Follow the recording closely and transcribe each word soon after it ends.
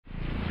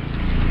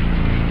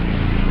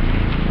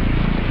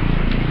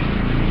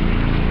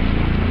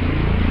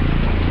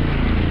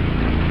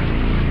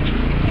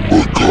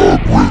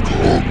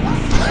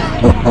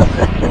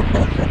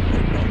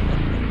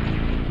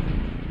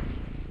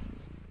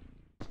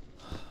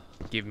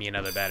Give me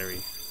another battery.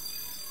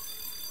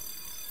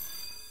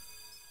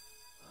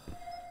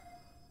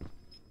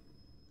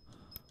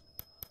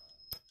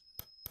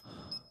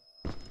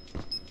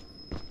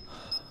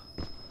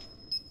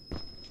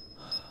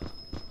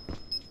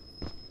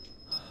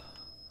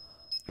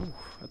 Ooh,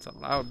 that's a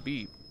loud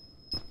beat.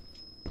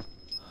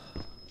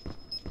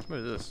 What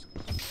is this?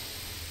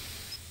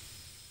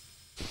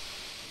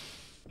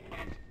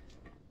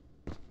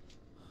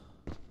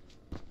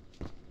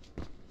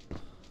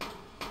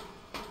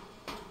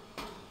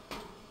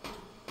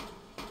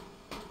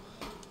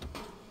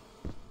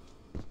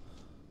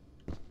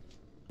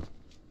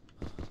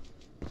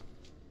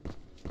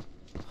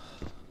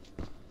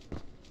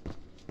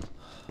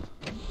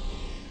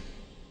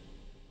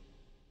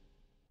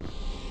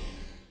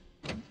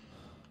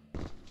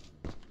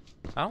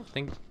 I don't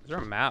think... Is there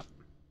a map?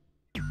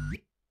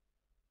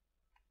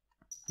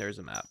 There's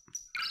a map.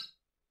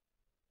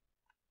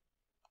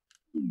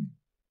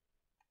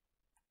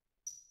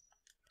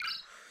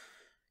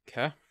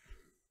 Okay.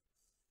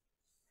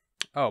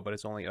 Oh, but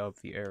it's only of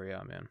the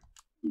area I'm in.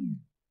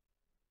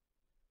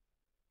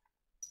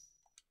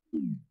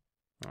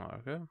 Oh,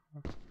 okay.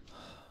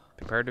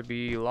 Prepare to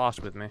be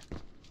lost with me.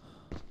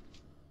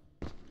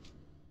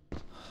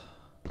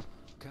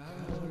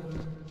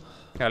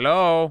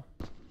 Hello?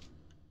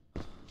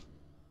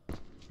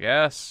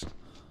 Yes.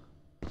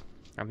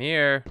 I'm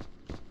here.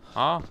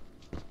 Huh?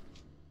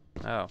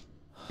 Oh.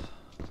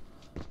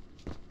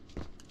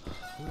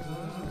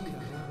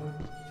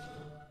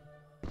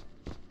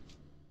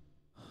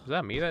 Was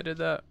that me that did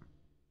that?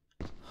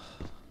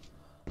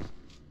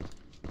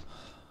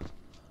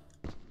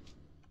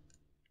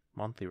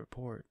 Monthly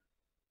report.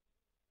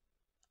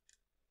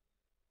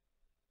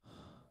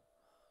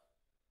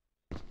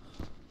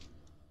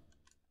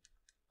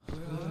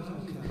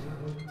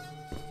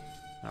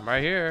 I'm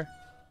right here.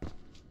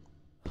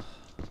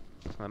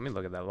 Let me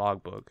look at that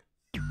logbook.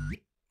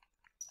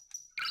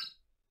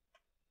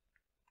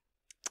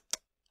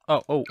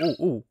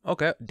 Oh.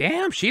 Okay.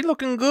 Damn, she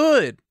looking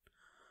good.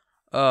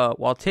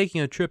 While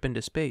taking a trip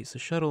into space, the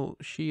shuttle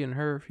she and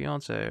her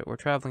fiance were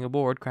traveling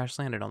aboard crash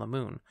landed on the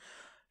moon.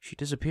 She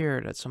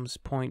disappeared at some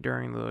point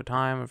during the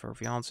time of her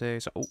fiance.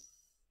 So,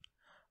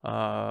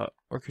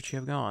 where could she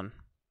have gone?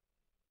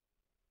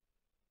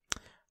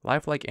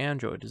 Lifelike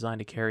android designed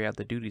to carry out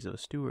the duties of a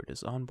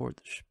stewardess on board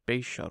the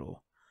space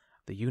shuttle.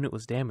 The unit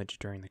was damaged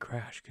during the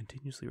crash.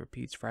 Continuously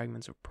repeats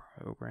fragments of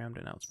programmed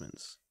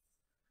announcements.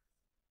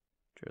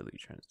 Charlie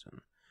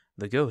Trenston.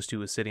 The ghost who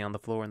was sitting on the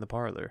floor in the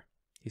parlor.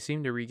 He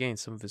seemed to regain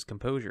some of his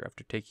composure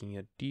after taking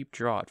a deep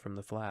draught from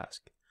the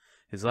flask.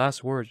 His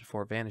last words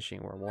before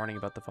vanishing were a warning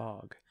about the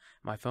fog.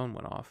 My phone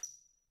went off.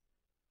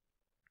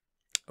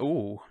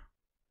 Ooh.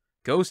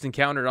 Ghost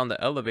encountered on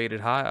the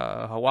elevated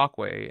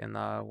walkway in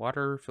the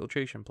water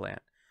filtration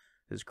plant.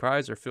 His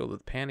cries are filled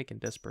with panic and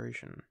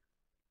desperation.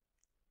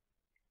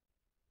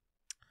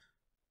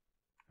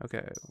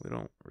 Okay, we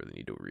don't really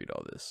need to read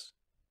all this.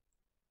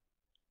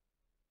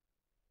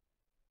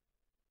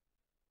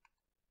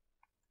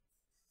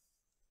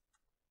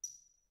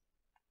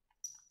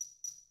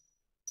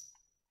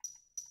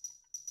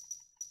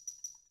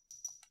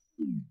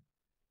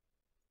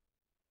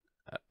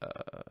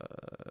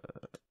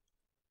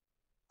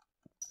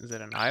 Is it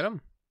an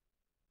item?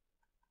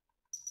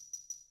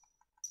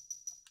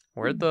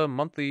 Where'd the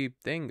monthly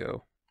thing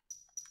go?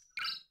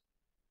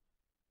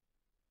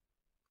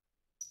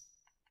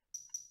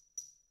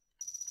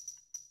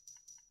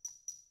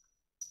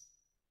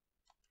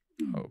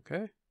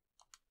 Okay.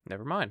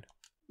 Never mind.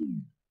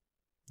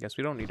 Guess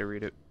we don't need to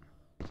read it.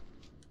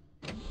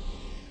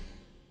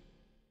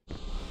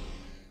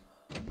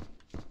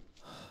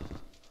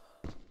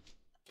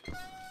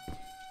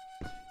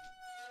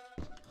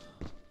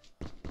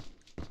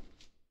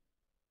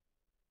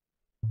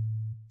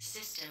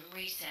 System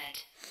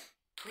reset.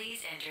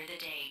 Please enter the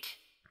date.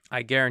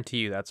 I guarantee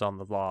you that's on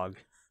the log.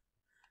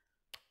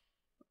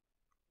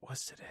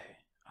 What's today?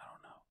 I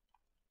don't know.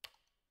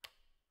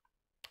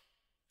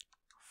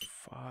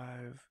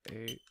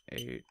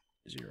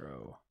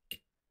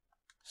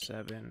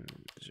 58807000.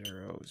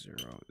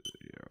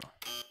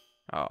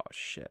 Oh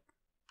shit.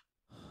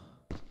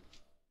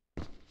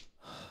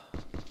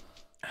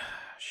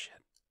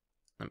 Shit.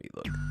 Let me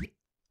look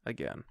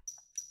again.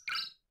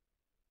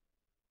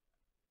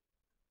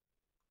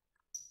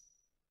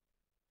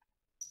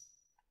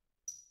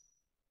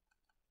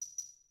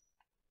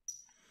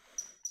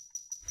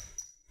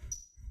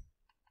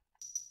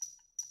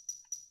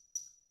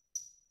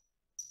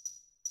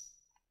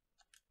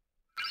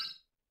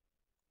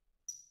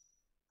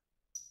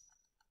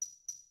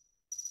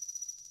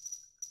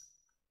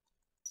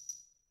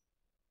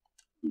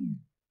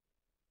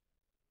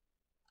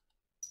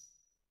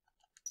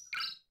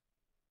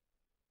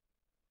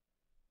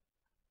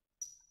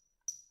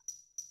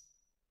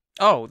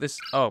 Oh, this.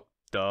 Oh,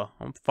 duh.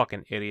 I'm a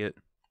fucking idiot.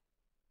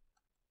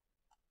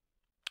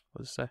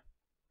 What does it say?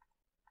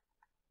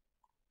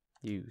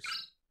 Use.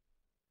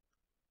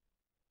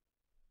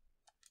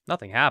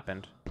 Nothing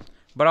happened.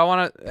 But I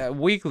want to.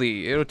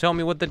 Weekly. It'll tell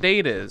me what the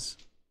date is.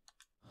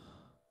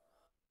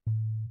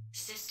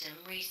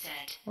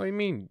 reset. What do you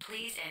mean?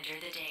 Please enter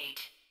the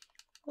date.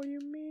 What do you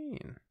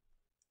mean?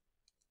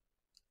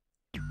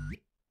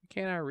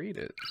 Can't I read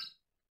it?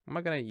 What am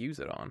I gonna use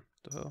it on?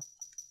 The hell?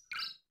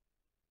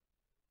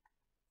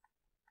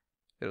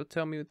 It'll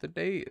tell me what the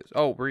day is.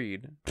 Oh,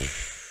 read.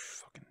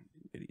 Fucking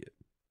idiot.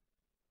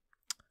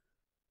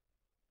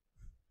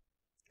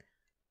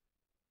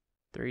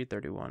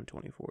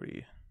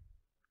 3/31/2040.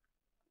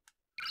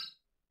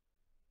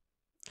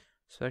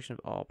 Section of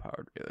all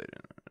powered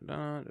related.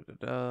 Da, da, da,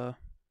 da.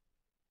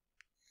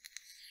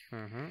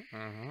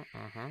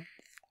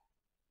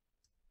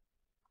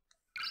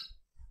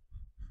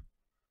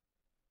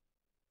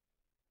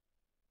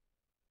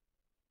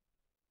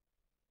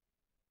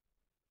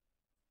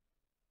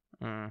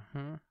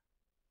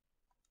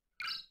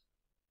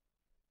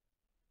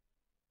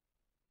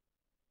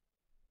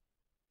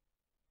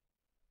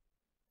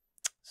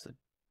 It's a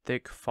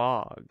thick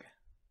fog.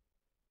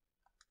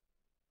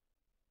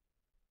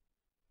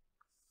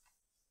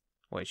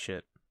 Wait,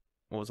 shit.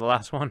 What was the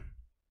last one?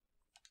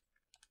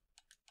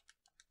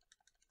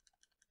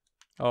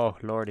 Oh,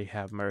 Lordy,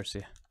 have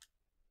mercy.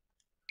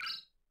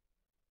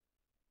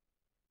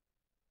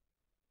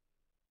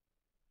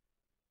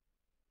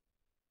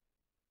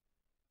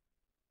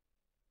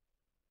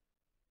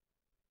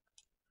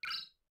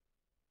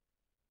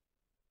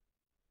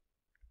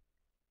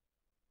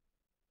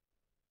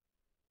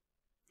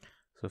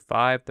 So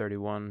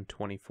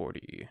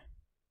 5/31/2040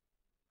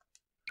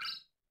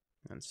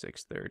 and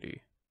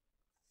 6:30.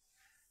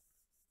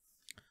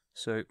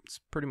 So it's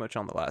pretty much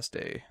on the last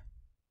day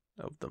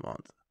of the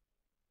month.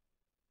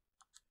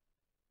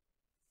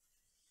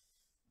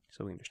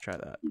 So we can just try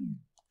that.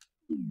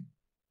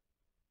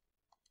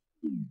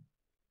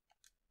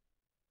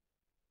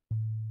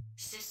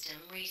 System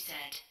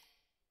reset.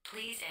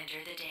 Please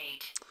enter the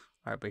date.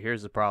 All right, but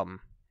here's the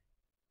problem.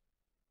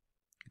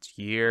 It's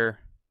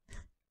year,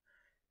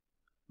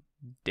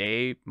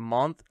 day,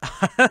 month.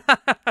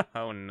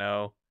 Oh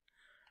no.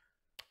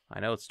 I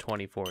know it's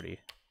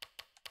 2040.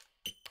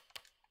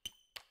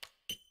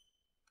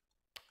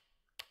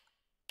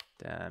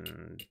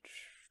 Then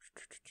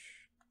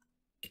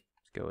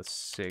let's go with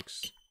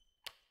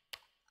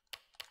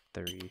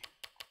 6:30.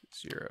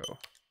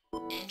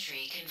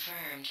 Entry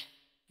confirmed.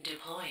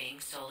 Deploying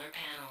solar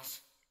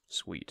panels.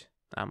 Sweet.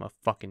 I'm a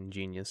fucking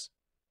genius.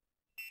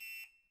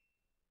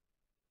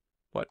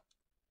 What?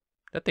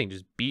 That thing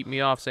just beat me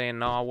off saying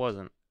no, I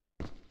wasn't.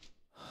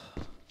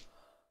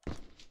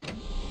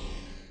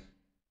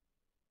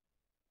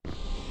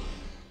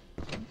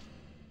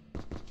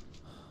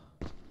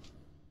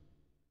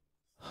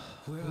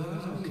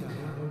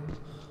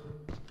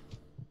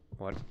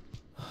 What?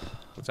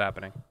 What's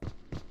happening?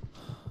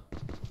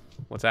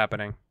 What's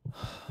happening?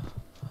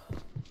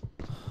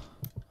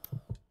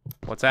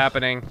 What's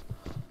happening?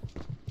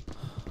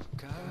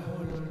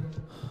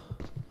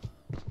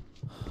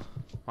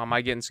 Why am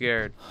I getting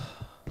scared?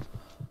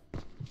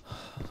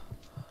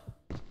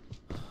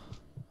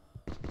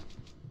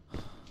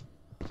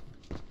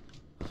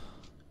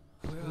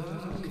 Is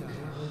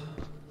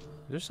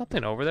there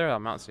something over there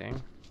I'm not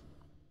seeing?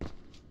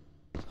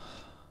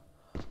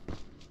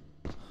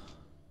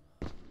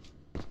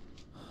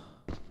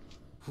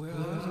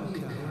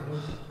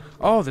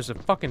 Oh, there's a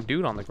fucking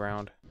dude on the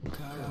ground.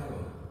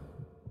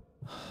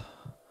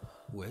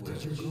 Where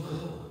did you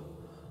go?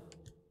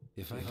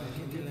 If I can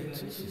get the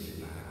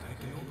electricity back, I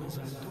can open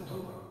that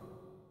door.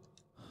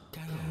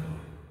 Carol,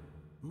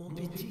 mon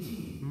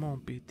petit.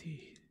 Mon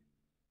petit.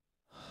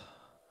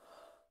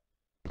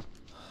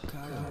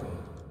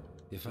 Carol,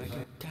 if I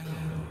can...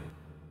 Carol.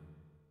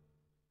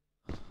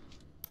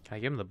 Can I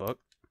give him the book?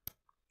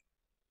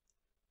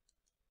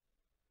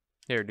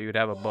 Here, dude,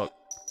 have a book.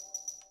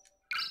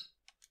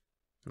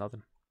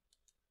 Nothing.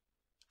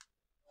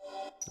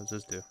 What's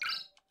this do?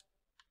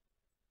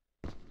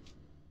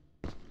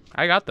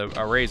 I got the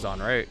arrays on,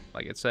 right?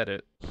 Like it said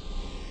it.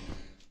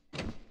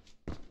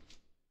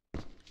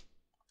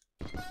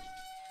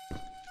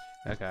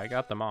 Okay, I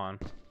got them on.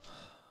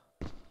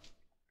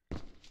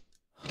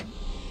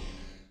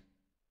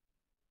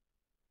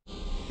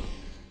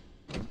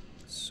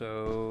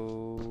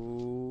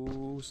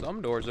 So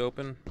some doors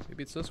open.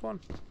 Maybe it's this one.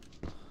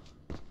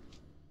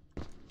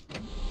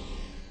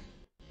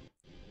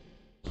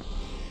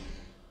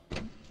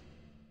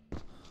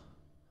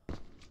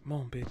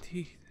 Mon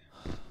petit.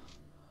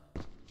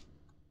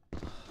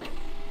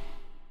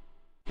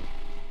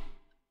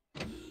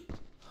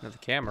 Another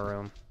camera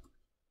room.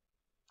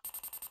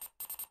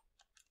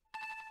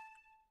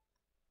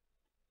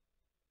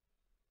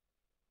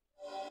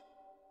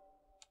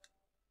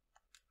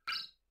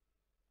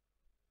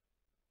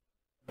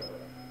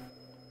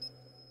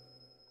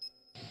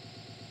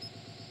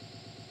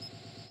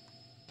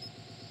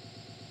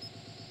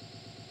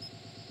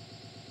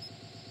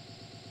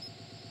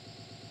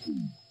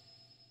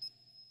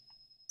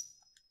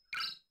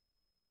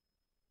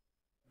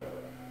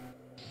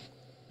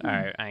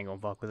 Alright, I ain't gonna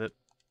fuck with it.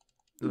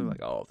 They look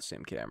like all the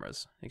same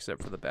cameras,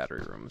 except for the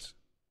battery rooms.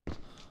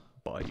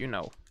 But, you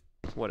know,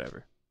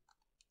 whatever.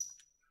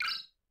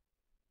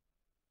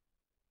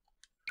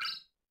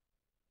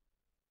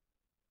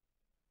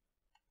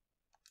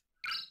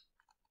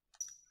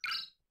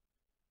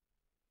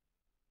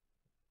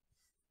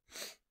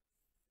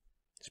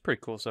 pretty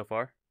cool so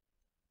far.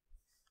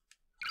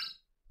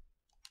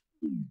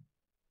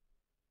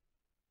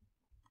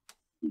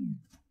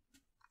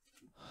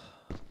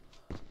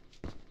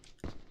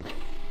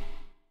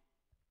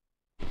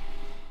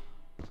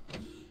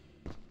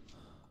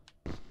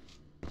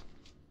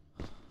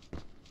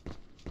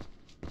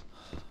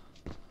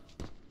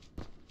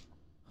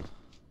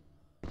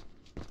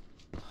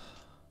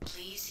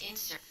 Please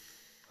insert.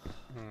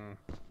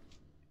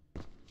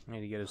 I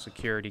need to get a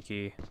security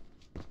key.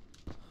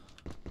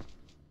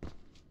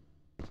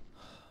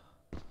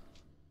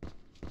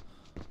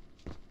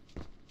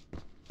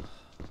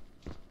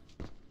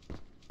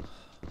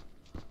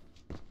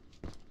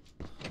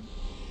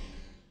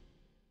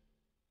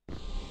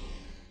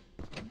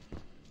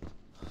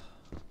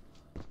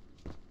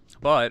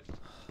 But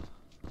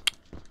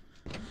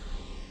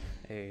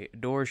a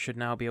door should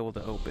now be able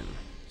to open,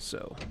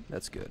 so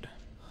that's good.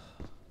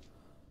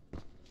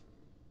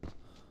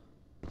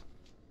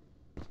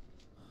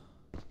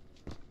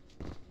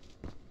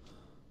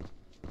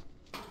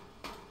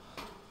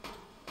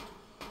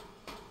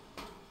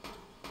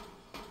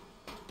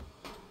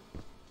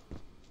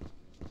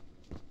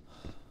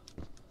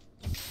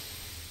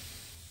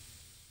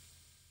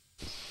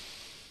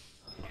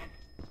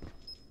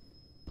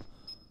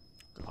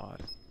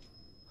 God.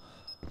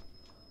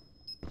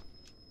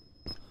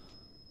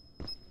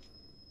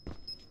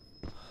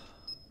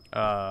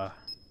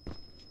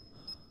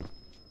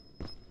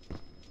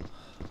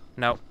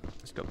 Nope.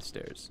 Let's go up the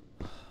stairs.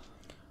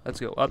 Let's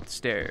go up the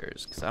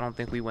stairs, because I don't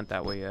think we went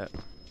that way yet.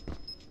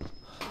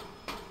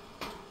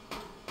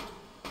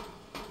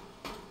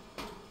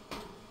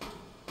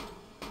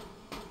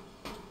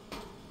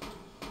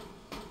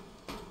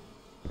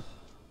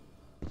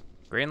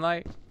 Green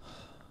light.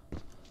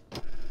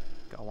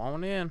 Go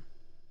on in.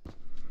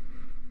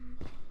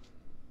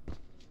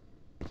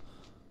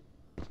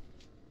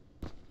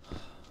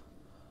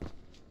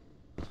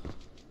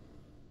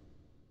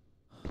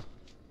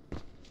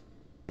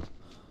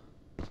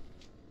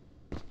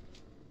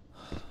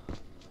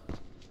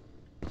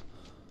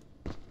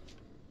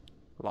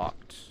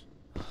 Locked.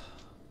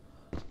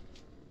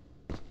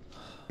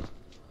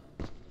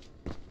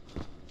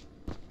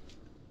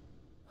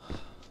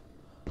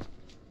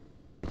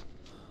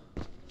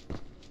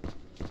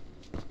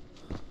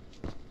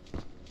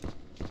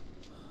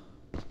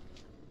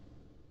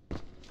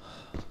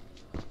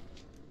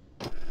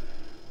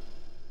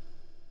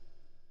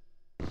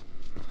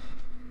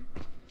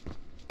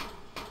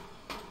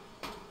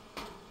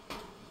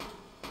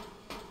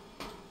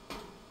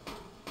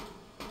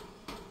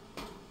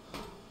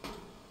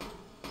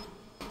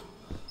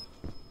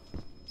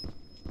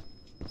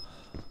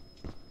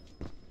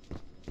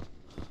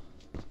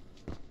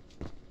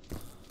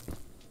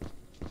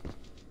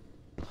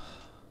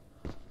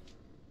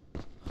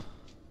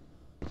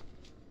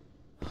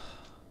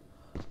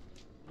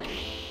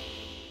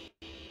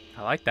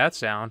 I like that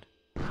sound.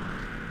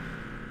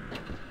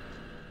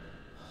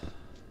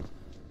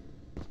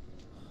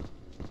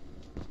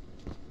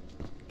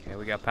 Okay,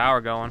 we got power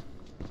going.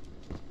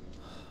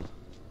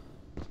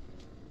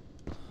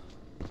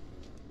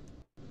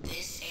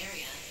 This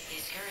area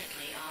is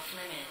currently off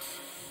limits.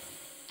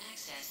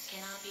 Access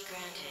cannot be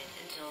granted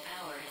until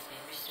power has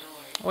been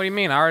restored. What do you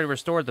mean? I already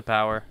restored the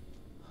power.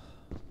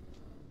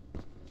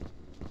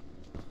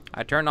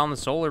 I turned on the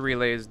solar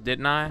relays,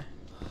 didn't I?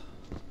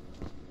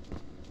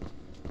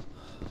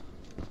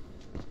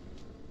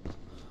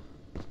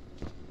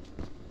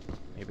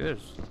 Maybe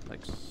there's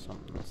like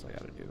something else I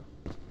gotta do.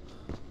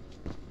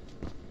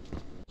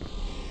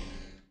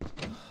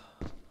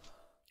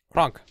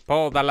 Cronk,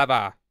 pull the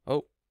lever.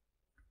 Oh.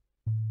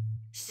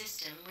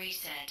 System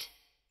reset.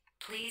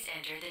 Please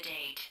enter the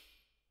date.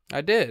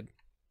 I did.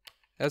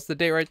 That's the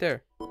date right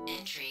there.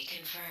 Entry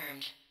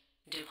confirmed.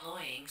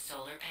 Deploying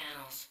solar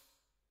panels.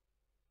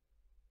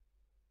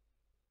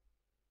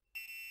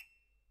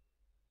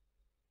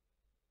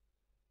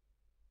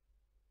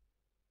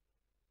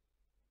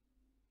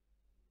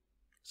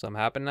 Something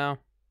happened now?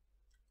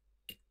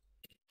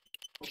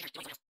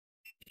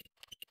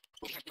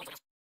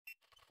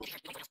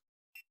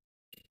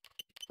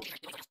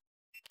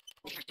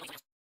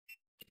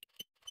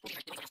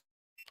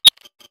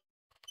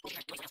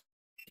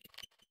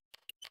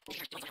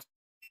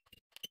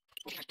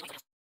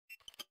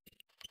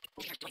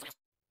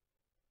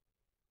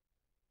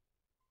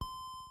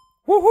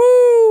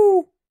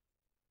 Woohoo!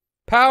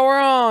 Power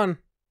on!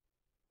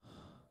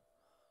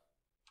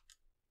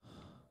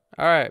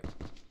 Alright.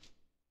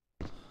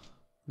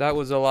 That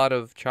was a lot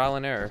of trial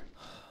and error.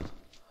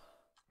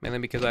 Mainly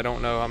because I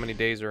don't know how many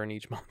days are in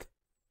each month.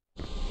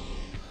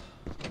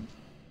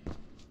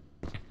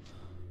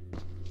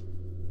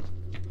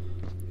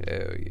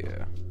 Hell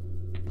yeah.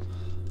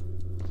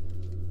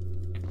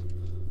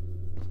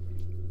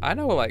 I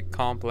know like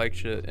complex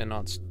shit and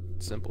not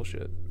simple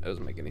shit. It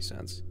doesn't make any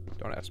sense.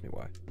 Don't ask me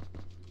why.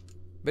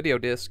 Video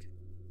disc.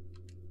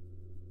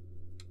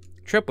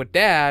 Trip with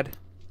Dad.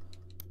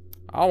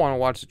 I want to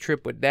watch the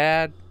Trip with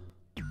Dad.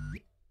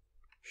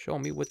 Show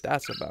me what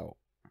that's about.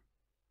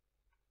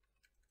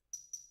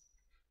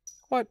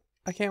 What?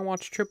 I can't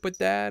watch Trip with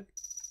Dad.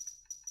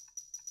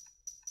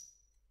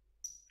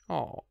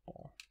 Oh.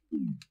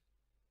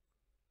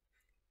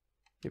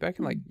 Maybe I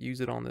can like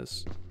use it on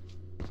this.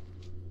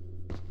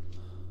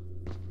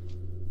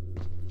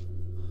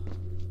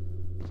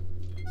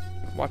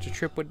 Watch a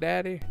Trip with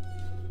Daddy.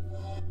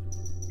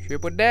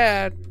 Trip with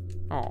Dad.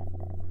 Oh.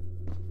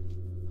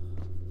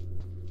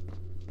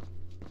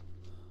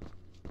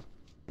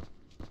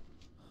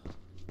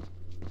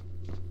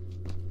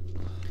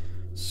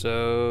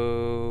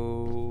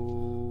 So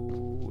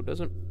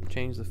doesn't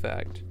change the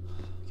fact.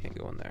 Can't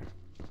go in there.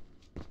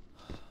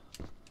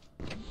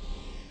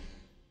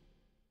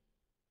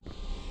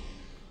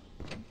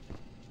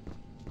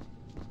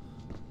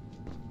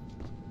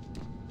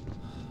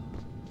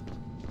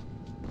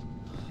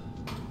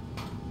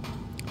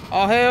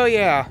 Oh hell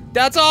yeah.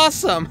 That's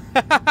awesome.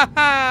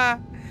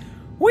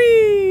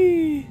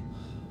 Whee!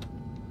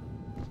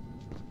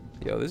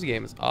 Yo, this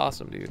game is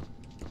awesome, dude.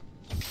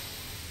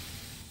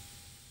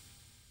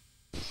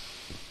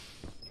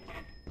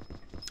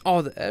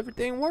 Oh,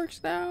 everything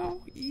works now?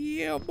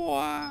 Yeah,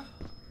 boy.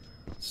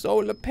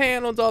 Solar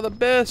panels are the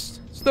best.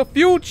 It's the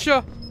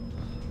future.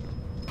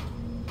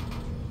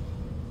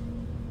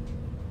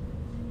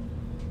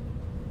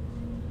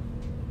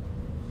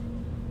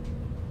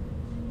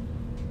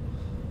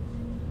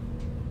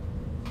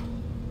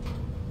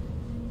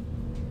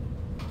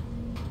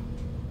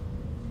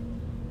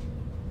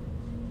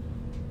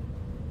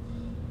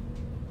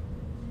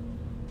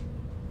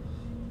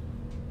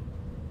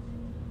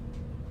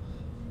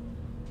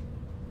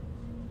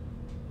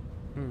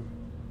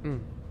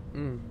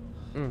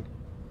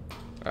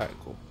 Alright,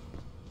 cool.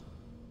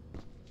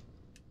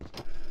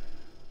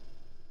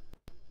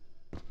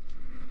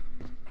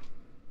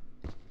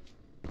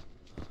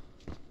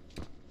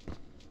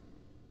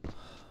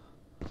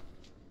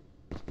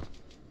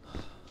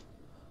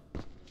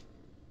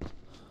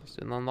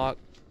 Still unlocked.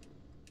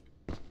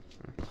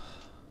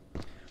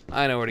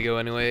 I know where to go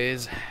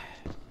anyways.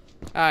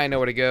 I know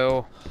where to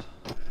go.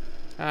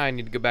 I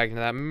need to go back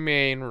into that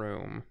main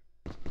room.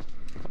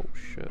 Oh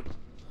shit.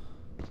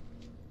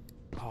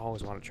 I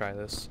always want to try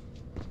this.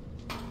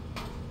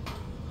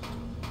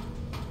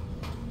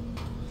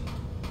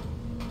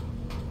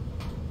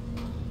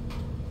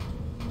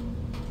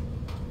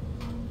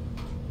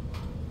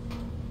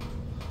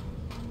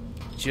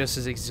 Just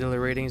as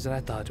exhilarating as I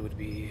thought it would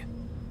be.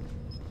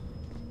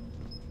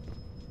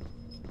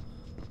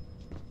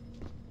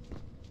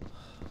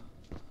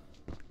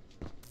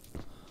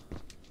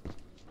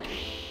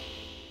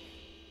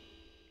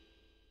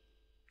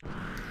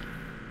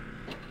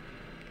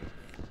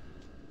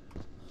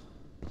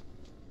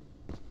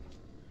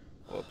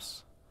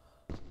 Whoops.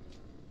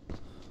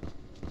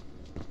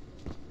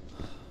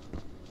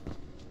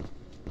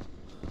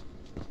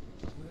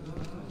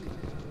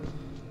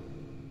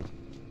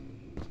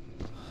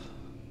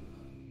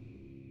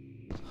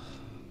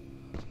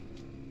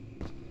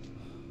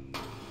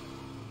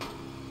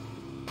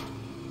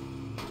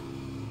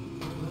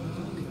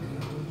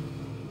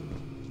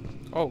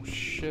 Oh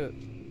shit.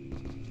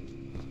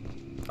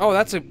 Oh,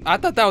 that's a. I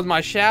thought that was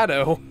my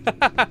shadow.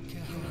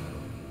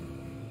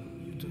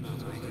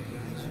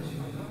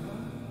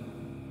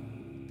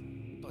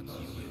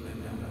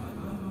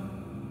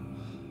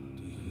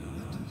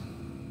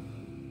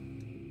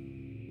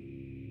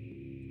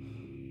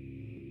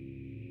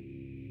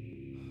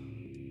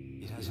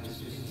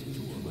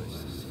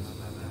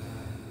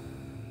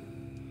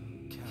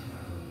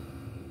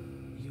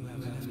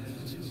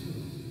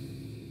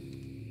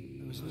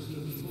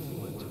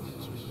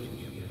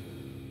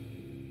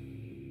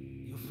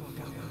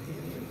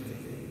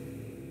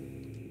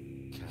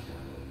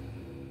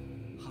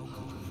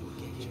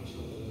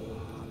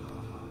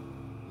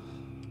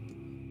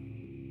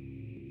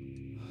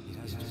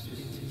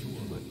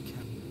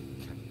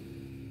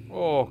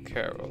 Oh,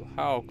 Carol,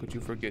 how could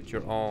you forget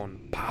your own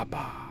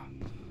papa?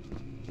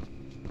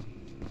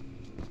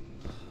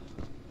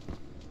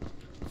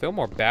 I feel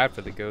more bad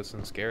for the ghost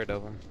than scared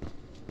of him.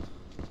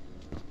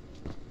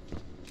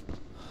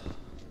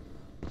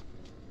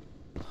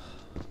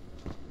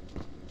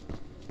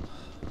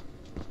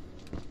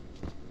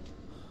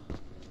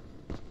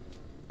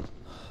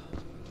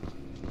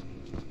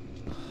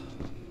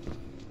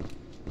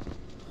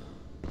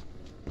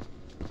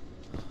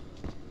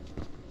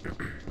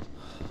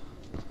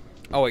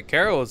 Oh wait,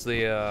 Carol's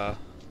the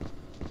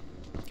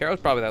Carol's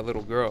probably that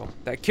little girl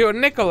that killed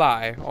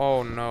Nikolai.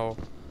 Oh no.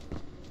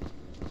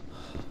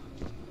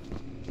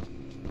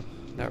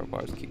 That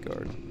requires a key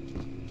card.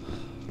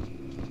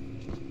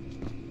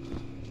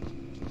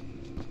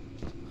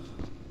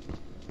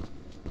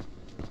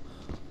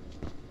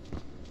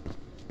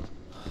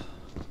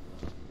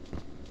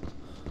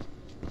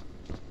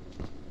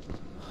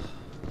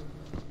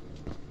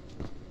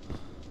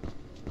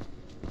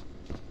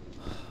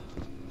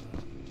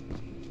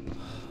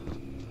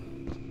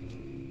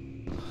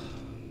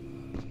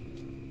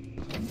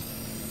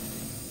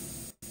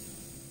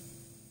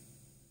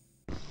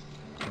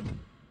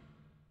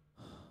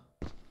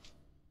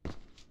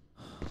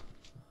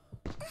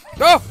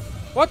 Oh!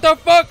 What the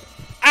fuck?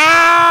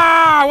 Ah!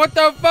 Ah, what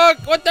the fuck?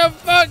 What the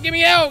fuck? Get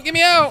me out! Get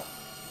me out!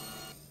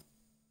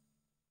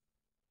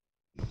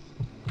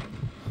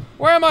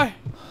 Where am I?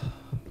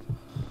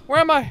 Where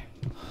am I?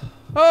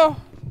 Oh!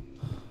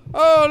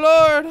 Oh,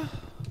 Lord!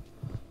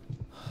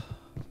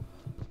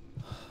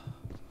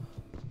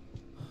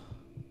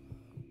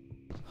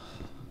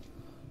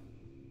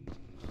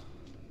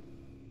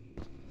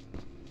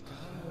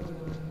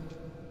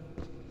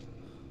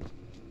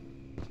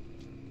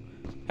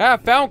 I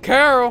found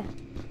Carol.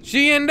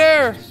 She in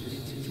there.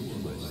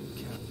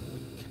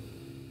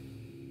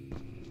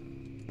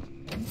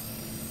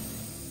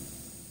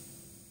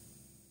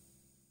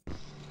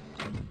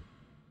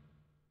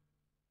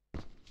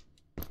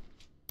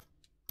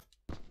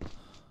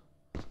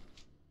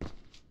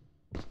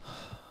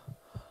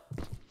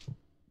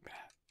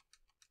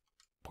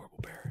 Portable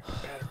battery.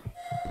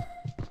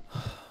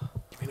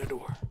 Give me the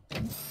door.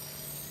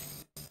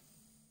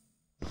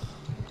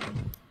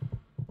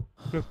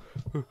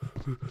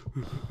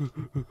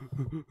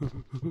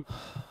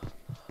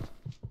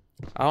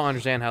 I don't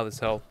understand how this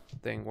health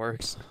thing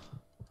works.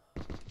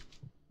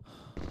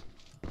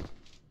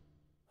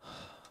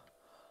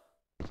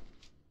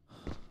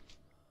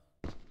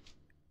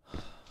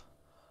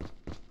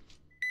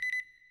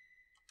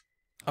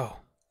 Oh,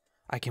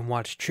 I can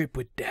watch Trip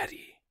with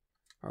Daddy.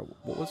 Or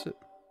what was it?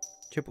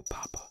 Trip with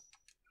Papa.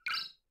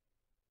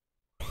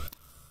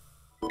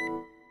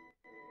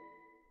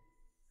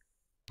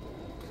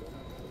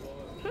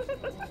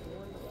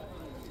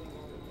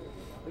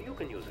 You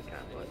can use a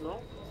camera,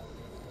 no?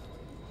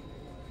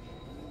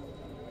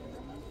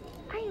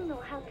 I know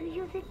how to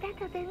use it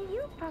better than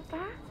you,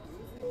 Papa.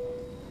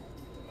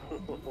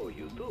 Oh,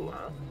 you do,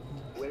 huh?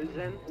 Well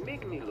then,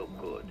 make me look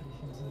good.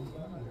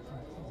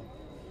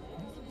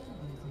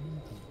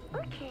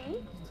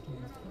 Okay.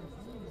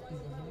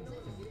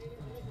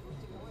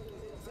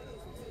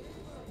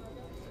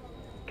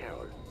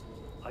 Carol,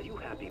 are you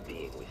happy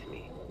being with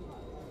me?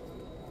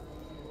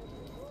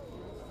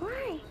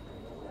 Why?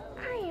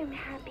 I am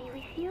happy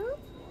with you.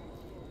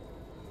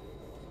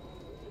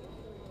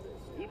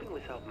 Even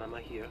without Mama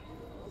here?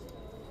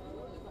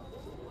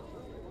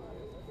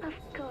 Of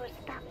course,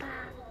 Papa.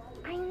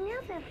 I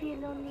never feel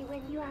lonely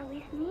when you are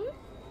with me.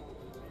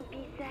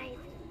 Besides,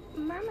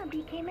 Mama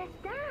became a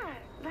star,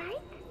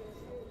 right?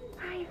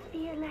 I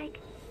feel like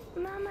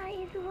Mama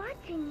is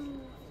watching me.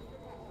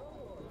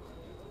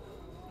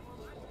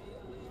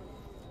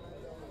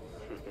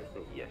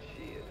 Yes,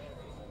 she is.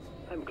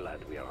 I'm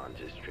glad we are on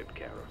this trip,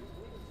 Carol.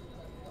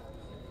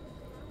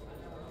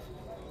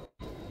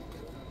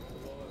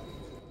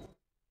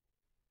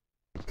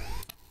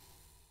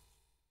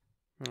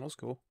 That was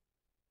cool.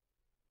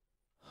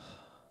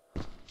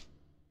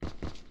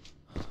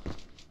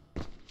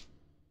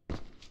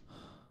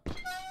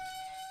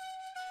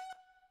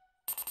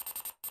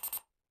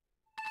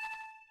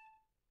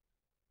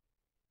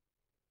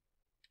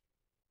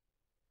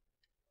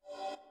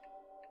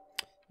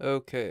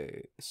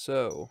 Okay,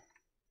 so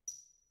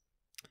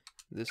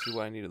this is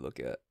what I need to look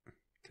at,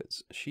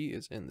 because she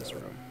is in this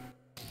room.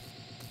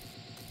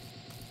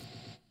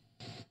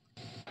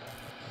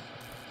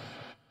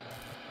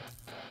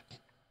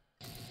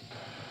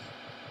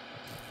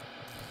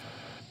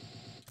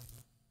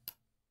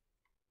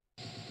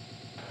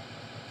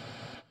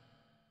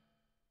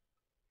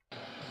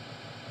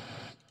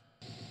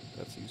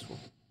 That's useful.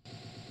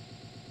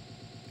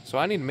 So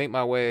I need to make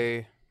my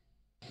way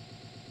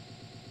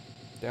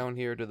down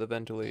here to the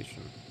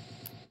ventilation.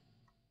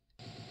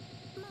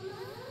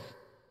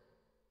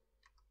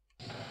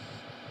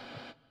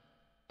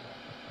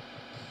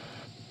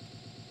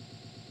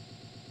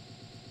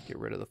 Get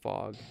rid of the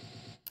fog.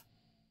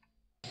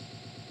 I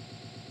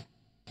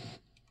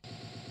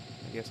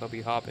guess I'll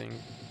be hopping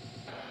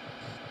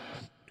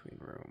between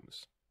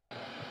rooms.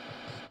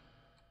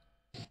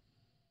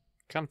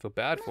 Kind of feel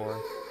bad for her.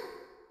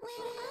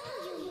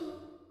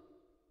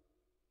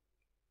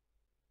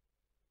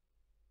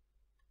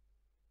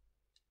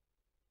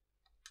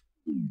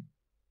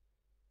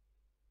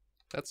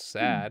 That's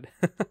sad.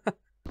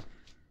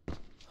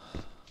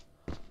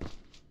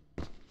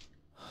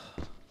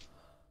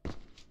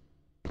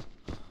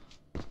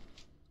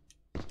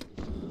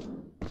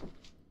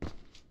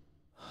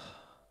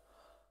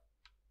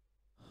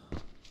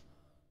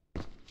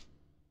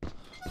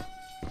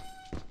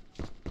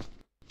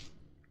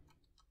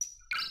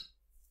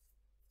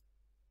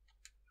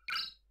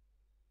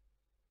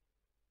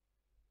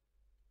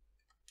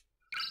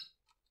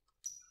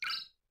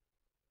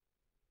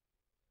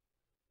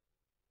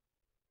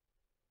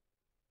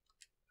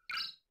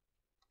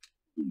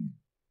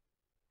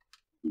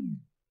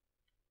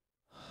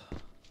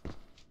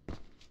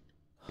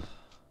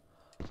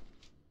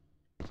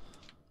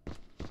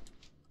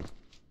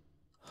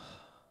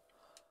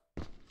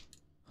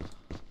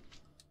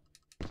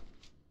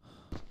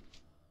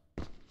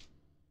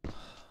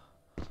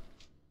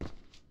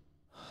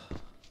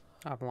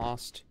 I'm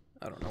lost.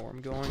 I don't know where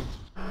I'm going.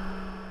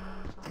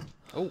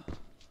 Oh.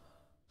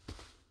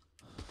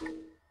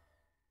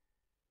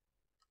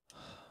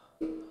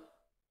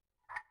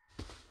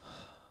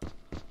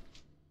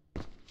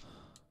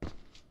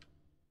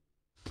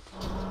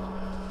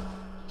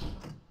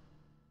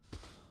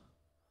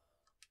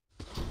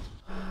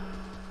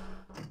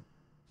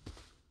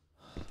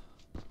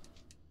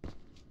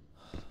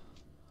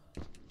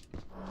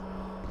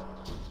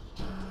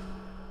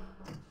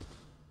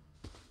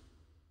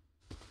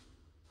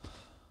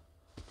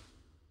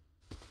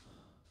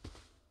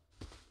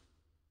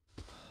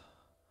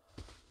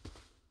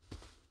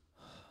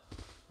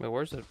 Wait,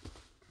 where's it?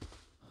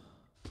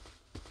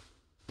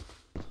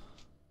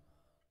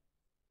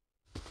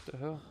 The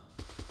hell?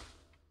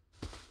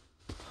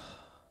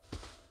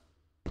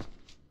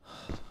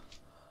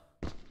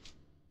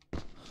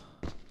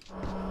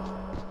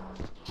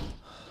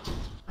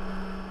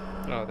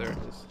 Oh, there it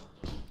is.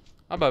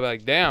 I'm about to be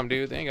like, damn,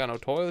 dude, they ain't got no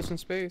toilets in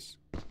space.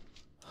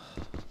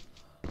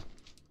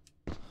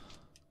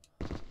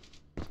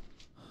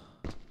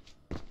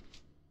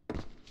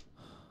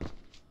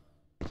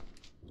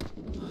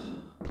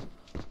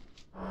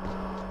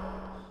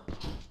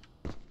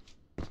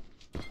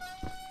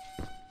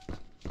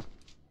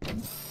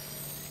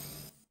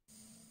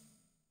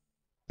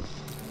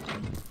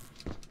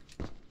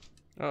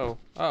 Uh-oh,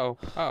 uh-oh,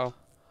 uh-oh.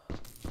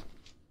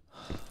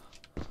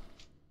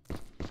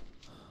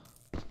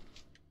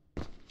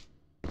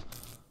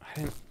 I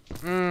didn't...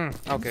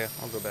 okay,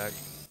 I'll go back.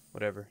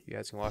 Whatever, you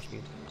guys can watch me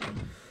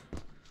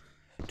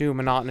do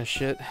monotonous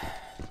shit.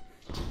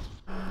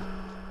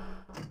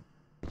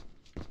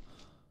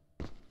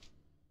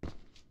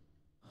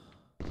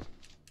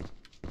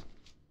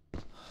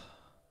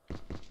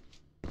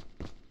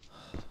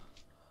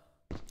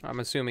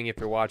 I'm assuming if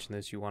you're watching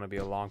this, you want to be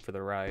along for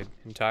the ride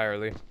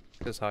entirely.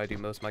 That's how I do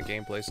most of my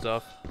gameplay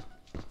stuff.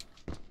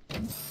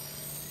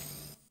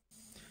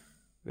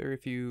 Very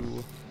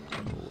few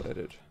will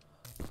edit.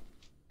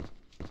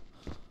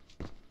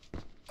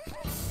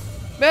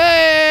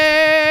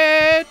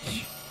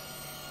 Bitch!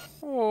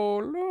 Oh,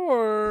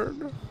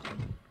 Lord.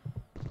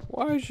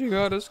 Why she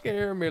gotta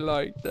scare me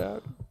like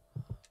that?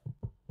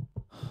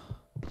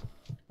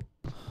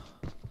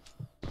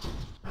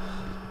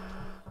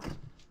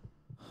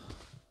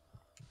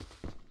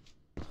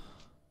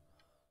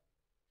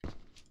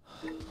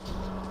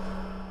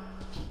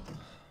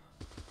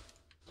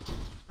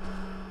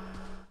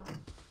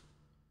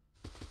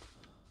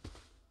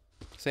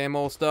 Same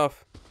old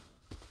stuff.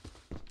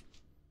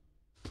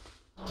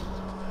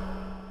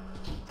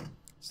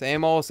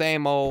 Same old,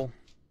 same old.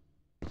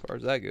 As far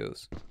as that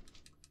goes.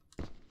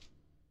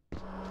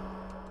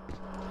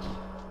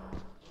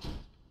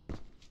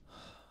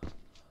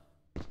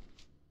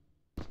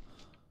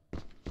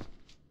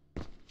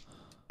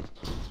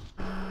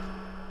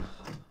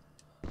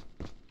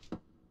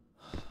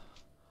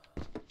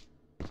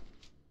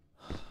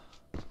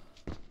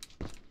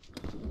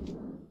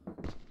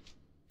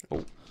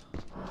 Oh.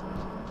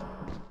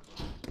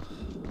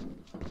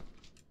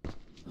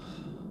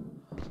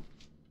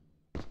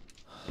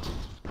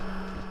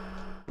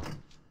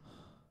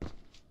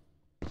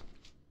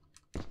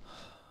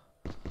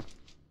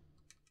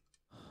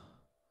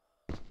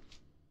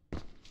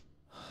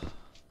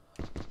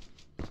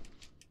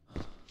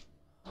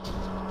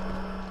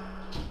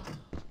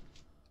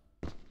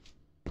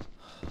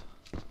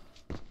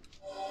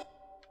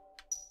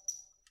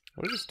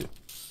 What does this do?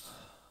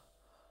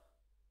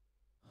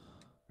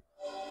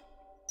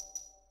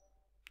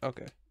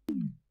 Okay.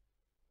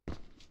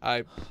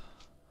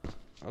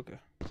 Okay.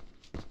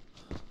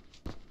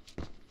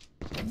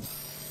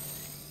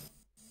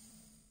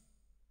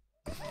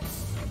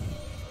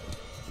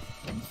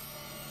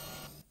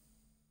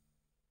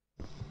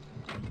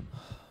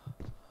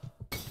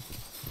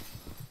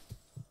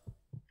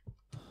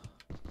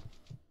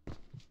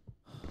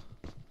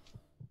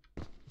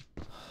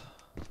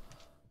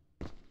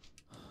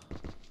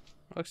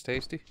 Looks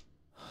tasty.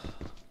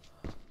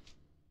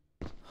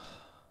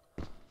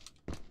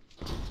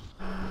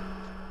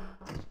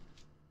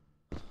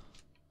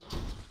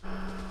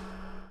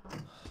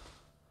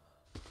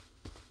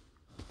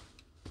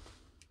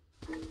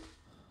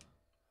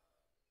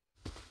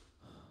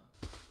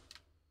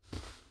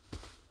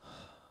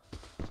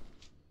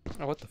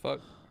 Oh, what the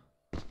fuck?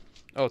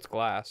 Oh, it's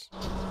glass. I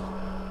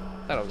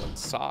thought it was on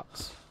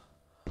socks.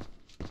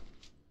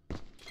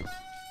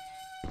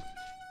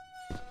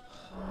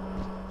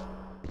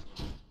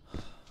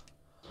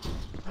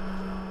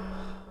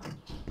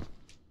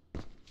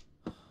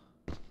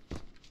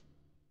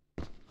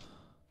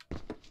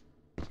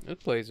 This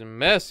place is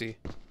messy.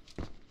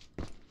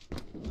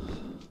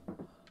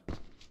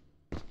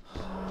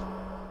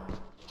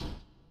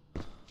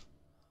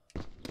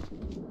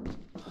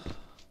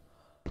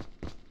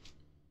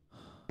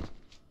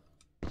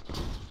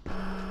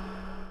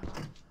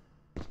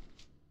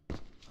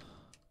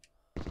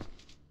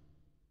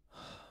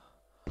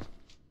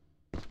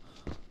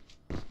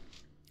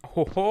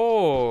 Ho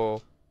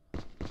ho!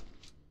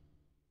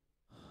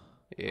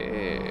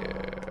 Yeah.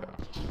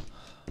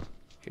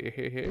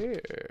 Yeah.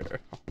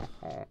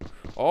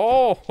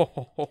 Oh ho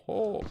ho ho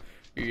ho.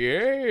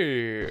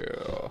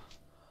 Yeah.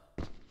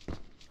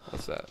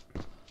 What's that?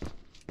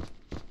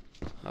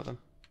 Nothing.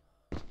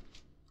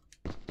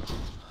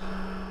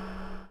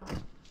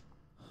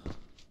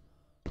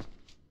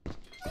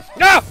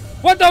 No!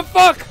 What the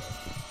fuck?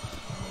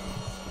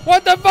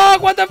 What the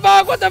fuck? What the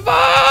fuck? What the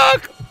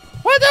fuck?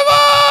 What the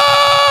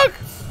fuck?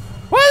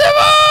 What the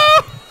fuck?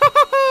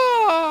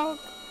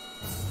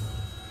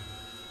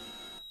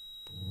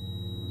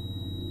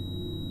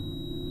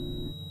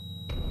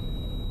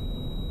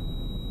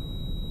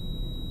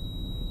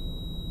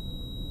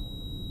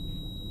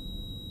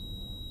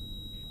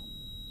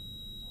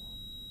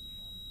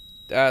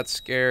 That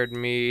scared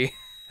me.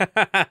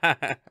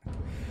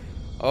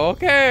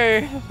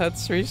 Okay,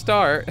 let's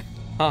restart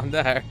on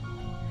there.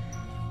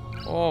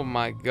 Oh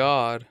my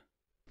god.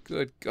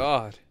 Good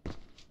god.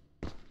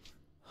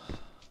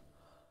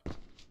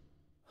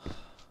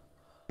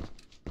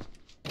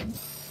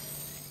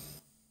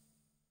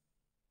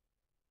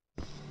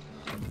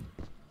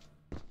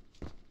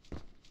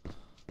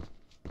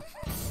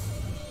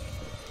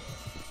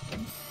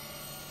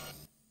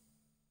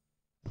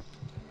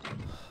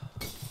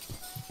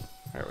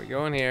 Alright, we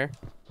go in here.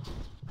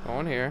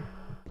 Go in here.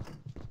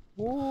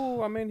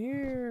 Ooh, I'm in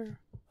here.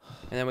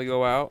 And then we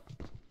go out.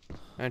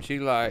 And she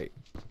like,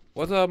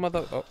 what's up,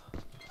 mother? Oh.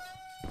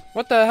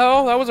 What the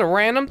hell? That was a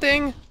random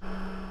thing?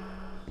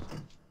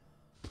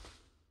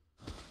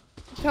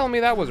 You're telling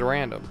me that was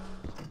random.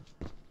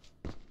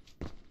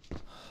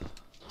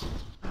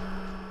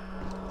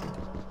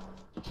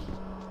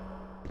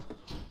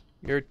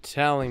 You're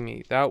telling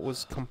me that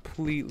was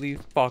completely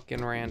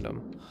fucking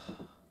random.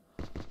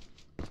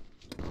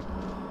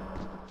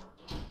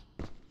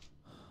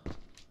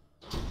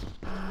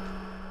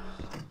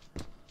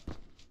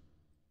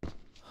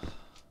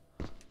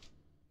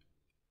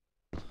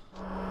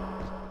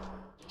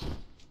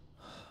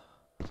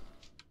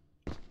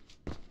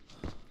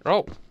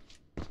 Oh.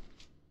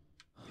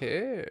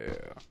 Yeah.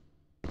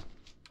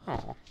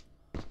 Oh.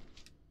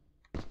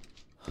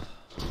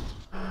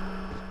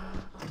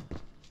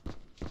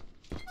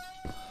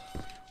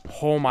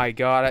 Oh my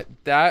god,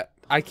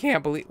 I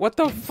can't believe, what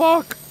the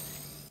fuck?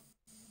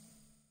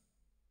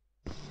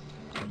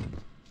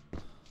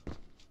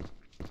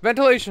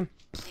 Ventilation.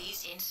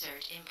 Please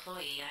insert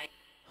employee ID.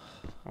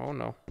 Oh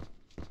no.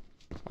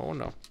 Oh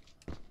no.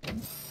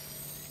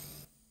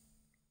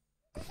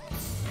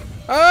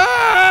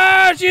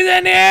 Ah, she's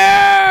in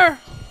here!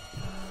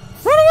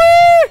 Run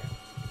away!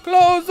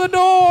 Close the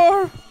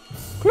door!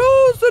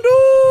 Close the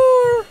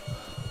door!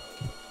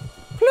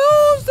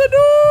 Close the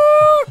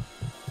door!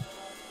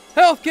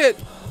 Health kit!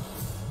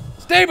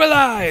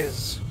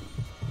 Stabilize!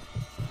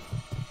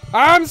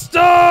 I'm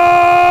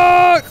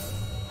stuck!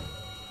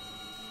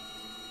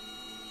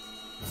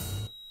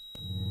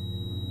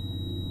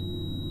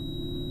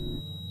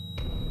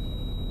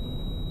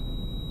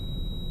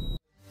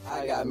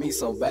 I got me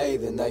some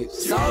bathing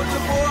apes. Soldier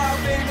boy,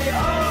 I'm in it.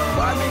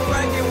 Why me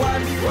crank it? Why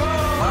me roll?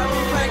 Why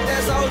me crank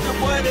that soldier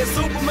boy? That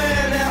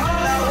Superman.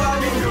 Now why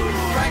me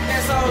crank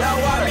that soldier?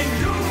 Now why me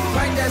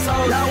crank that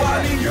soldier? Now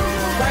why me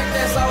crank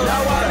that soldier?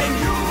 Now why me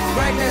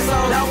crank that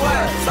soldier? Now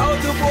what?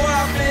 Soldier boy,